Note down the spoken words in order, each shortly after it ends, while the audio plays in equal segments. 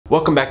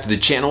Welcome back to the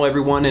channel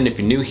everyone, and if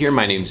you're new here,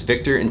 my name's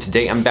Victor and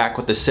today I'm back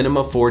with the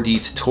Cinema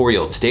 4D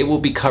tutorial. Today we'll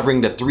be covering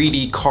the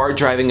 3D car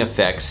driving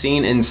effect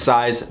seen in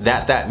Psy's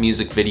That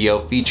music video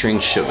featuring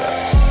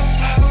Suga.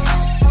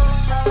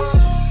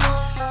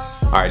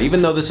 Alright,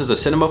 even though this is a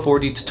Cinema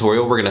 4D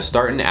tutorial, we're going to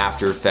start in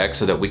After Effects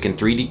so that we can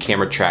 3D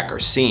camera track our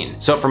scene.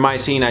 So for my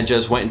scene, I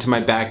just went into my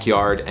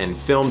backyard and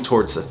filmed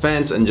towards the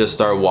fence and just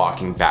started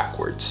walking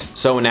backwards.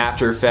 So in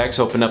After Effects,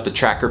 open up the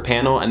tracker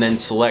panel and then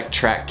select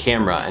Track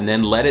Camera and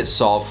then let it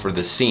solve for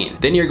the scene.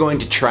 Then you're going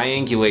to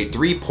triangulate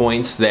 3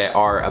 points that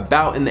are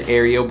about in the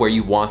area where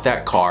you want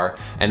that car,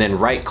 and then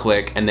right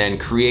click and then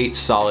create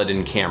solid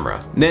in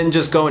camera. Then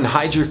just go and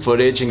hide your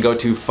footage and go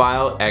to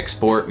File,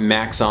 Export,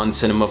 Maxon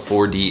Cinema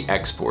 4D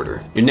Exporter.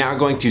 You're now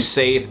going to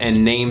save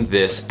and name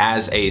this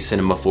as a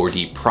Cinema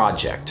 4D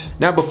project.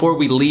 Now before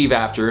we leave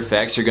After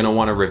Effects, you're going to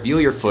want to reveal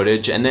your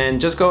footage and then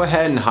just go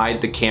ahead and hide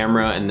the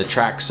camera and the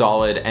track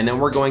solid, and then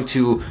we're going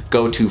to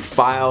go to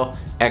File,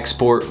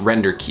 Export,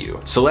 Render Queue.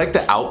 Select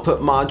the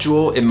output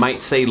module. It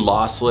might say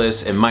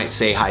lossless, it might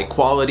say high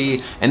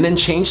quality, and then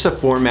change the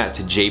format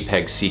to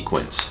JPEG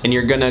sequence. And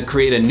you're gonna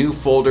create a new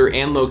folder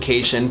and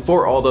location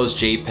for all those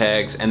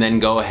JPEGs and then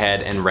go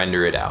ahead and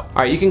render it out.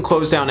 All right, you can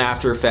close down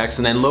After Effects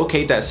and then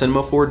locate that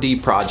Cinema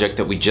 4D project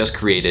that we just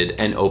created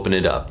and open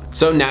it up.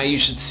 So now you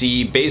should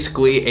see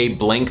basically a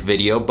blank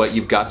video, but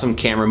you've got some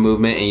camera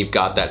movement and you've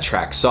got that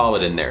track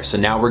solid in there. So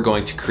now we're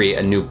going to create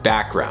a new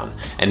background,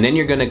 and then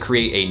you're gonna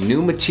create a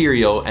new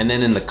material, and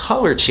then in the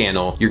color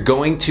channel, you're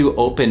going to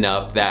open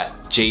up that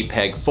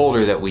JPEG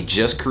folder that we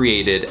just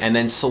created and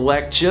then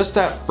select just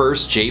that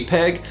first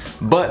JPEG,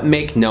 but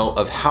make note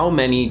of how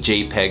many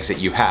JPEGs that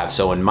you have.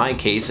 So in my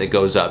case, it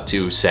goes up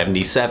to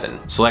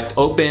 77. Select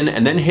open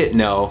and then hit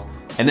no.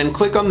 And then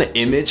click on the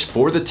image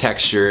for the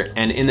texture,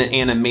 and in the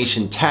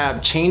animation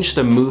tab, change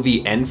the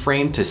movie end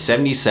frame to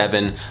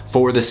 77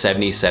 for the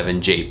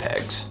 77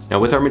 JPEGs. Now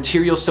with our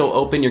material still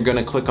open, you're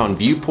gonna click on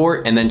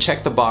viewport and then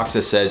check the box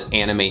that says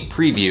animate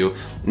preview.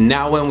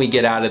 Now when we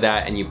get out of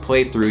that and you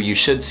play through, you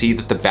should see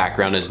that the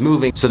background is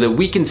moving so that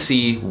we can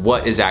see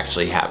what is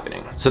actually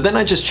happening. So then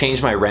I just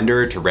changed my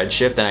renderer to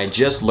Redshift, and I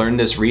just learned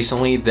this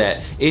recently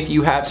that if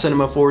you have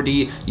Cinema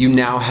 4D, you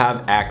now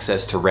have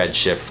access to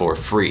Redshift for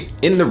free.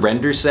 In the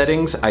render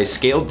settings, I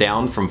scaled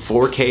down from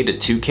 4K to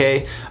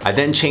 2K. I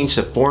then changed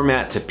the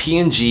format to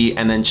PNG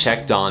and then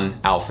checked on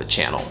alpha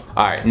channel.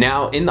 All right,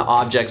 now in the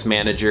objects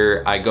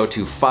manager, I go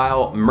to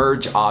File,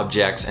 Merge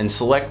Objects, and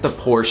select the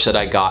Porsche that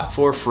I got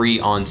for free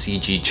on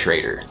CG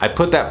Trader. I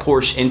put that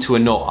Porsche into a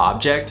null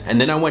object, and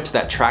then I went to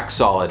that track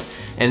solid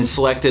and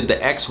selected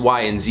the X,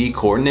 Y, and Z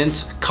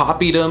coordinates,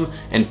 copied them,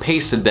 and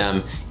pasted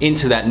them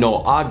into that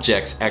null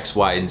object's X,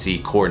 Y, and Z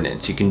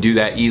coordinates. You can do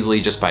that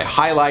easily just by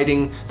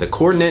highlighting the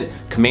coordinate,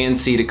 Command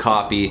C to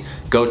copy,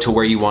 go to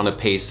where you want to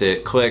paste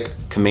it, click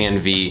Command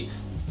V,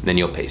 then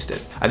you'll paste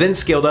it. I then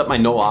scaled up my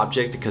null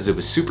object because it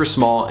was super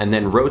small and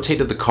then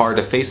rotated the car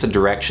to face the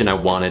direction I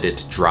wanted it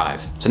to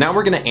drive. So now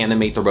we're gonna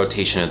animate the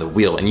rotation of the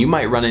wheel, and you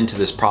might run into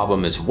this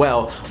problem as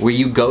well, where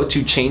you go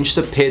to change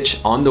the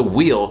pitch on the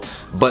wheel,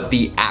 but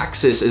the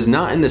axis is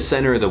not in the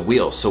center of the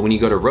wheel. So when you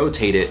go to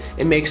rotate it,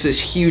 it makes this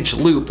huge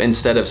loop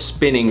instead of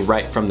spinning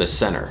right from the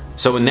center.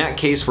 So in that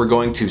case, we're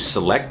going to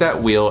select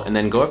that wheel and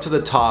then go up to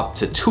the top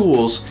to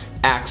Tools,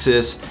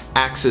 Axis,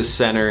 Axis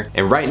Center,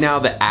 and right now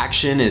the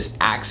action is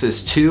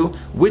Axis 2,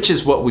 which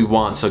is what we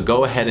want, so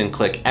go ahead and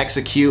click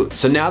Execute.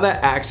 So now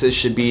that axis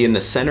should be in the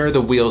center of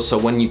the wheel, so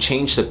when you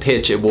change the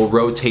pitch, it will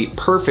rotate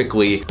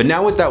perfectly. But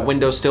now with that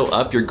window still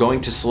up, you're going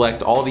to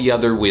select all the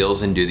other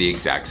wheels and do the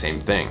exact same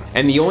thing.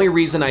 And the only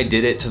reason I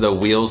did it to the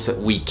wheels that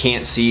we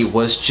can't see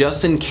was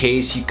just in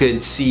case you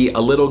could see a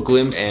little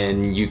glimpse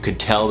and you could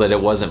tell that it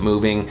wasn't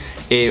moving.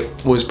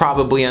 It was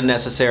probably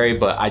unnecessary,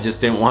 but I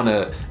just didn't want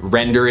to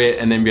render it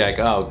and then be like,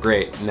 oh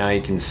great, now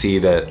you can see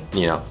that,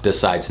 you know, this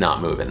side's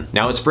not moving.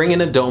 Now let's bring in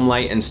a dome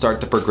light and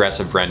start the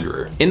progressive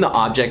renderer. In the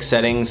object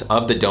settings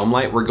of the dome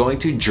light, we're going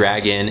to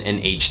drag in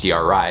an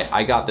HDRI.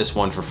 I got this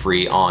one for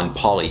free on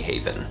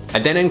Polyhaven. I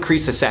then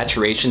increased the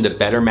saturation to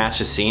better match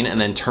the scene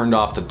and then turned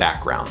off the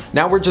background.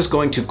 Now we're just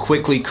going to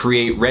quickly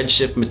create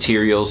Redshift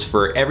materials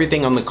for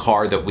everything on the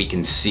car that we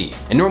can see.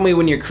 And normally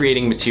when you're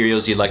creating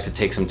materials, you'd like to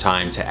take some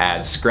time to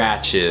add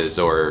scratches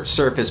or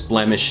surface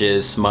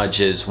blemishes,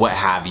 smudges, what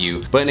have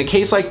you. But in a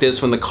case like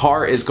this, when the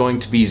car is going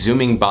to be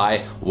zooming by,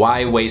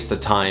 why waste the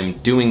time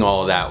doing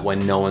all of that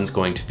when no one's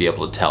going to be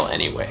able to tell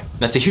anyway?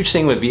 That's a huge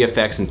thing with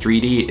VFX and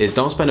 3D, is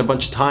don't spend a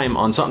bunch of time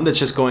on something that's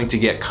just going to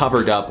get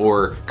covered up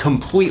or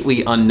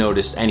completely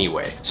unnoticed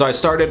anyway. So I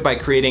started by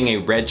creating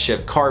a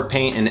Redshift car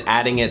paint and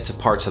adding it to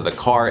parts of the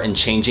car and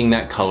changing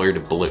that color to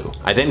blue.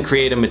 I then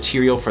created a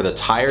material for the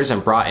tires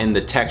and brought in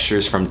the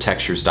textures from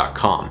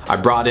textures.com. I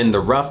brought in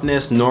the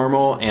roughness,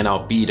 normal, and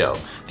albedo.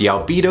 The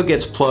albedo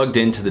gets plugged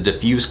into the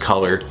diffuse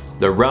color,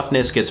 The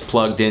roughness gets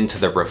plugged into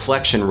the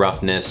reflection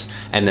roughness,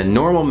 and the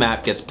normal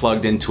map gets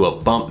plugged into a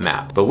bump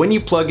map. But when you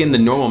plug in the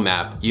normal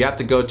map, you have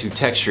to go to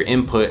texture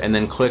input and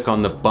then click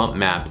on the bump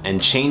map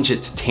and change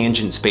it to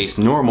tangent space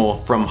normal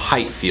from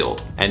height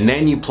field. And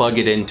then you plug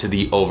it into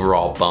the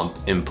overall bump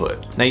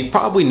input. Now you've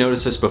probably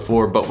noticed this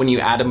before, but when you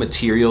add a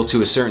material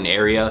to a certain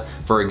area,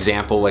 for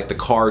example, like the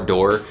car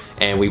door,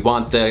 and we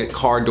want the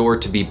car door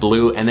to be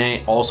blue and then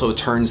it also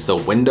turns the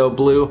window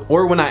blue,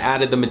 or when I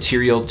added the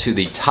material to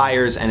the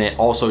tires and it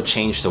also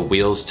changed the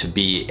wheels to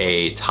be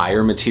a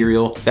tire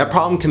material, that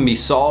problem can be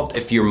solved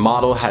if your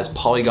model has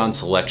polygon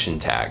selection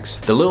tags.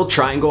 The little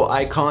triangle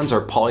icons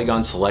are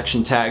polygon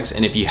selection tags,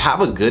 and if you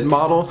have a good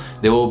model,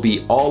 they will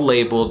be all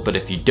labeled, but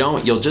if you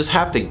don't, you'll just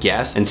have to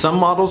guess, and some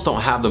models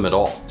don't have them at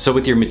all. So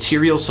with your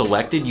material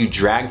selected, you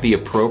drag the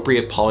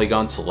appropriate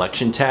polygon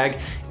selection tag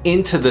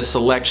into the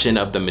selection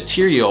of the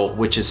material,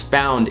 which is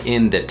found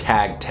in the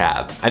tag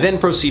tab. I then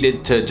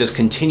proceeded to just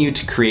continue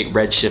to create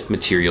Redshift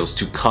materials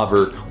to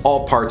cover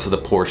all parts of the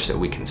Porsche that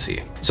we can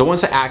see. So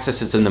once the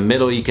axis is in the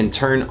middle, you can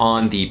turn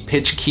on the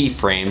pitch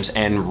keyframes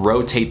and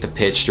rotate the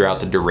pitch throughout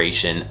the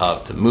duration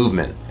of the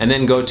movement. And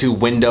then go to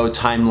Window,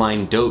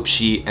 Timeline, Dope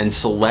Sheet and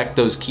select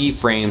those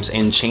keyframes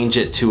and change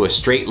it to a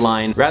straight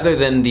line rather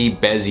than the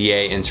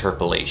Bezier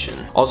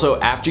interpolation. Also,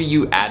 after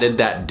you added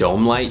that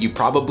dome light, you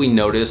probably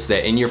noticed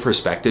that in your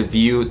perspective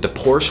view, the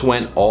Porsche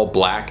went all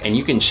black, and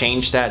you can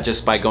change that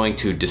just by going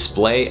to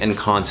Display and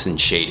Constant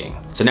Shading.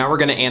 So now we're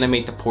gonna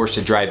animate the Porsche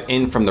to drive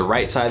in from the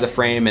right side of the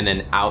frame and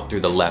then out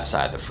through the left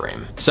side of the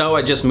frame. So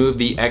I just moved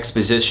the X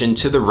position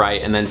to the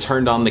right and then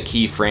turned on the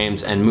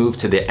keyframes and moved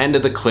to the end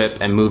of the clip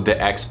and moved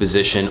the X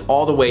position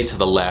all the way to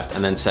the left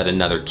and then set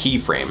another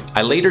keyframe.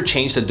 I later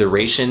changed the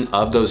duration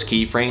of those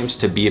keyframes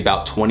to be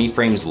about 20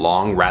 frames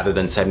long rather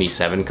than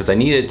 77 because I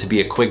needed it to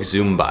be a quick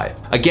zoom by.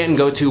 Again,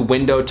 go to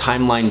Window,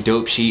 Timeline,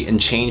 Dope Sheet and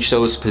change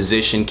those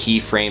position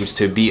keyframes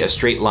to be a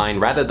straight line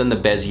rather than the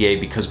Bezier,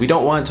 because we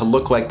don't want it to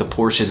look like the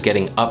Porsche is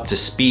getting up to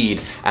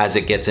speed as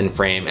it gets in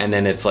frame and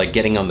then it's like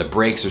getting on the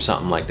brakes or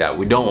something like that.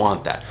 We don't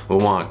want that. We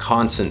want a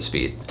constant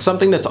speed.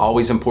 Something that's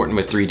always important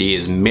with 3D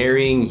is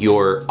marrying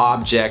your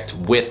object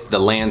with the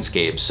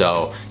landscape.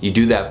 So you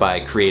do that by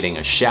creating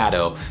a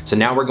shadow. So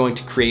now we're going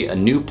to create a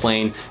new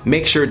plane,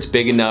 make sure it's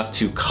big enough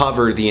to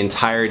cover the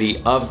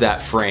entirety of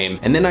that frame,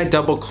 and then I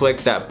double click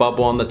that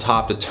bubble on the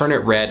top to turn it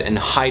red and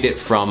hide it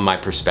from my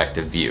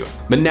perspective view.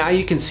 But now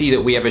you can see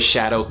that we have a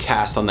shadow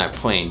cast on that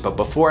plane. But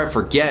before I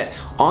forget,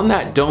 on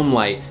that dome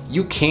light,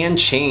 you can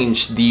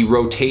change the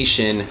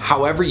rotation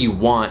however you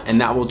want,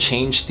 and that will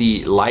change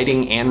the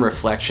lighting and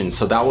reflection.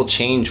 So that will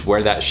change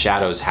where that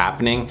shadow is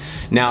happening.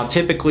 Now,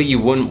 typically you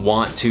wouldn't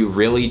want to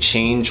really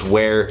change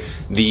where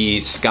the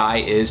sky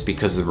is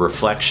because of the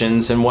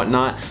reflections and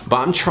whatnot, but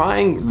I'm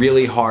trying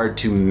really hard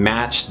to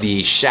match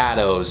the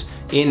shadows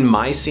in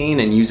my scene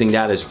and using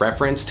that as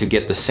reference to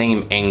get the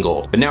same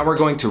angle. But now we're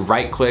going to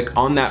right click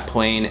on that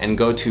plane and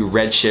go to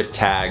Redshift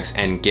tags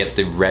and get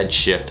the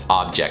Redshift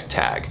Object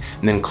Tag.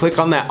 And then click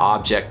on that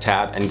object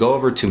tab and go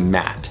over to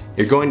Matte.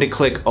 You're going to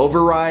click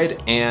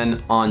Override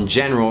and on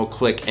General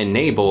click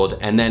Enabled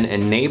and then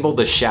enable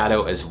the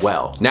shadow as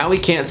well. Now we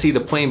can't see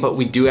the plane, but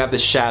we do have the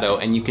shadow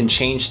and you can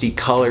change the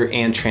color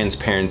and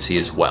transparency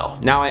as well.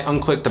 Now I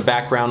unclicked the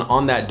background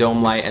on that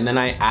dome light and then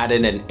I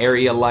added an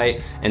area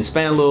light and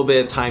spent a little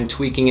bit of time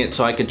tweaking it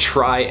so I could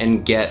try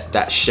and get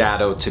that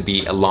shadow to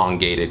be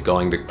elongated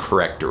going the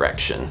correct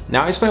direction.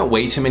 Now I spent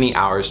way too many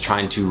hours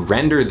trying to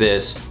render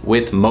this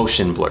with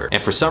motion blur,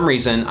 and for some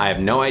reason I have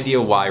no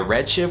idea why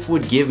Redshift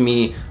would give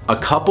me a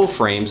couple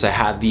frames that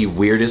had the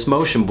weirdest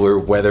motion blur,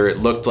 whether it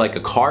looked like a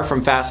car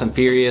from Fast and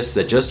Furious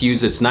that just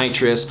used its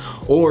nitrous,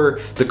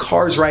 or the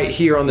car's right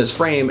here on this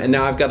frame and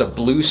now I've got a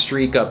blue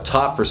streak up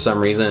top for some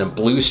reason, a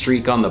blue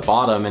streak on the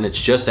bottom, and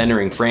it's just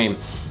entering frame.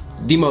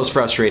 The most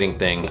frustrating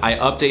thing. I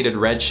updated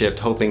Redshift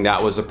hoping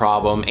that was the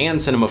problem,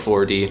 and Cinema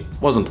 4D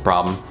wasn't the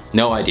problem.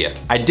 No idea.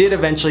 I did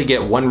eventually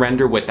get one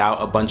render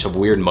without a bunch of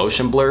weird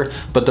motion blur,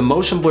 but the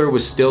motion blur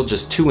was still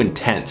just too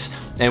intense.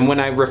 And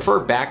when I refer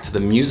back to the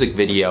music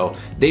video,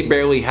 they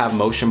barely have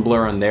motion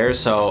blur on there,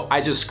 so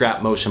I just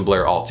scrapped motion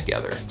blur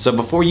altogether. So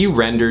before you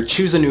render,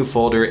 choose a new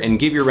folder and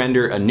give your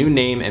render a new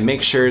name and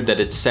make sure that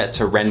it's set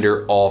to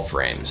render all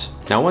frames.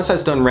 Now once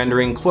that's done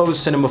rendering, close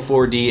Cinema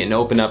 4D and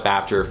open up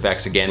After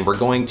Effects again. We're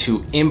going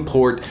to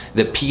import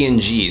the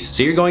PNGs.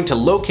 So you're going to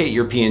locate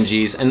your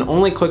PNGs and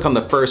only click on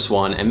the first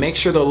one and make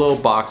sure the little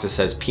box that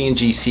says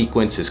PNG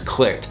sequence is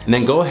clicked, and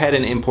then go ahead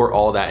and import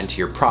all that into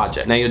your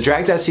project. Now you'll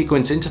drag that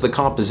sequence into the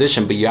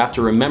composition, but you have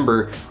to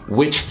remember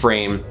which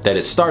frame that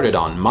it started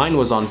on. Mine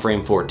was on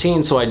frame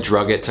 14, so I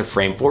drug it to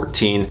frame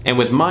 14. And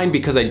with mine,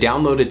 because I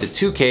downloaded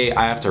to 2K,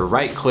 I have to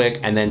right click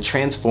and then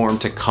transform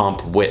to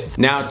comp width.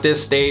 Now at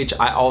this stage,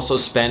 I also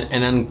spent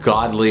an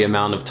ungodly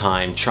amount of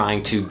time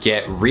trying to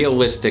get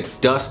realistic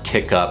dust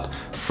kick up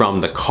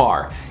from the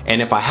car.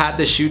 And if I had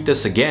to shoot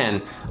this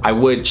again, I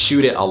would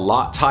shoot it a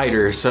lot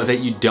tighter so that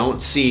you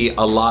don't see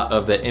a lot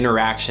of the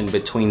interaction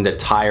between the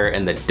tire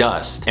and the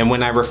dust. And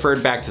when I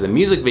referred back to the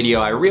music video,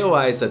 I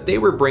realized that they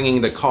were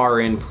bringing the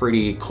car in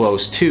pretty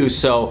close too.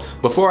 So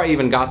before I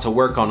even got to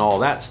work on all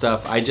that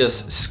stuff, I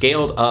just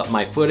scaled up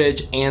my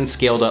footage and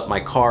scaled up my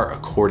car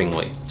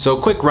accordingly. So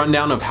a quick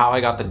rundown of how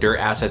I got the dirt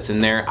assets in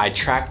there. I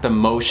tracked the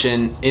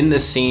motion in the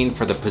scene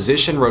for the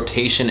position,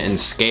 rotation, and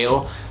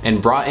scale,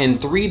 and brought in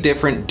 3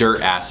 different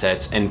dirt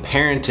assets and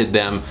parented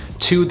them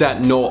to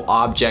that null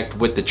object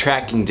with the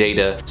tracking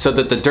data so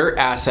that the dirt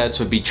assets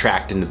would be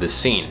tracked into the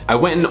scene. I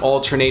went and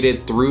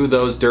alternated through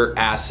those dirt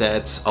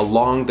assets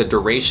along the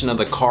duration of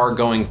the car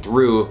going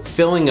through,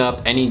 filling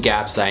up any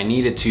gaps that I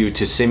needed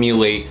to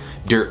simulate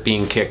dirt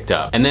being kicked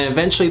up. And then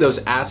eventually those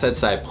assets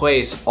that I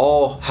placed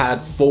all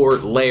had 4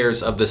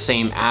 layers of the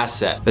same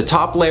asset. The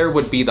top layer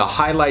would be the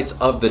highlights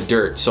of the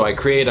dirt, so I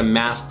created a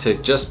mask to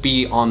just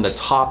be on the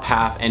top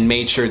half and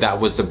made sure that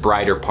was the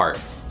brighter part.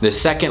 The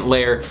second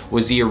layer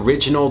was the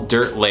original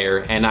dirt layer,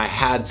 and I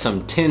had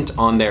some tint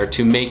on there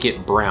to make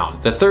it brown.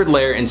 The third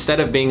layer,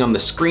 instead of being on the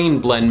screen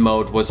blend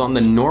mode, was on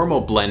the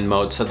normal blend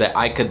mode so that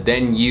I could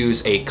then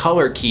use a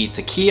color key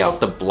to key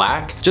out the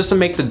black just to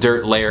make the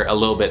dirt layer a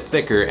little bit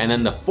thicker. And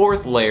then the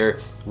fourth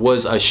layer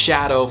was a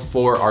shadow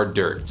for our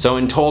dirt. So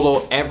in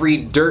total, every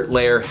dirt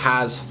layer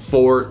has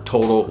 4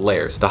 total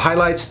layers. The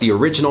highlights, the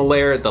original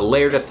layer, the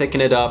layer to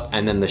thicken it up,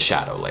 and then the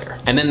shadow layer.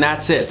 And then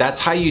that's it. That's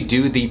how you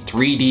do the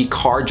 3D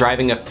car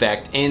driving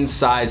effect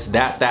inside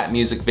that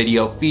music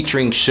video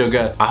featuring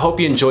Suga. I hope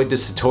you enjoyed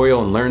this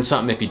tutorial and learned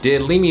something. If you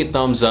did, leave me a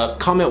thumbs up,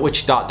 comment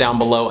what you thought down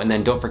below, and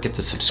then don't forget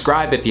to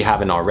subscribe if you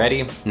haven't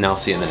already, and I'll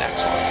see you in the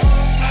next one.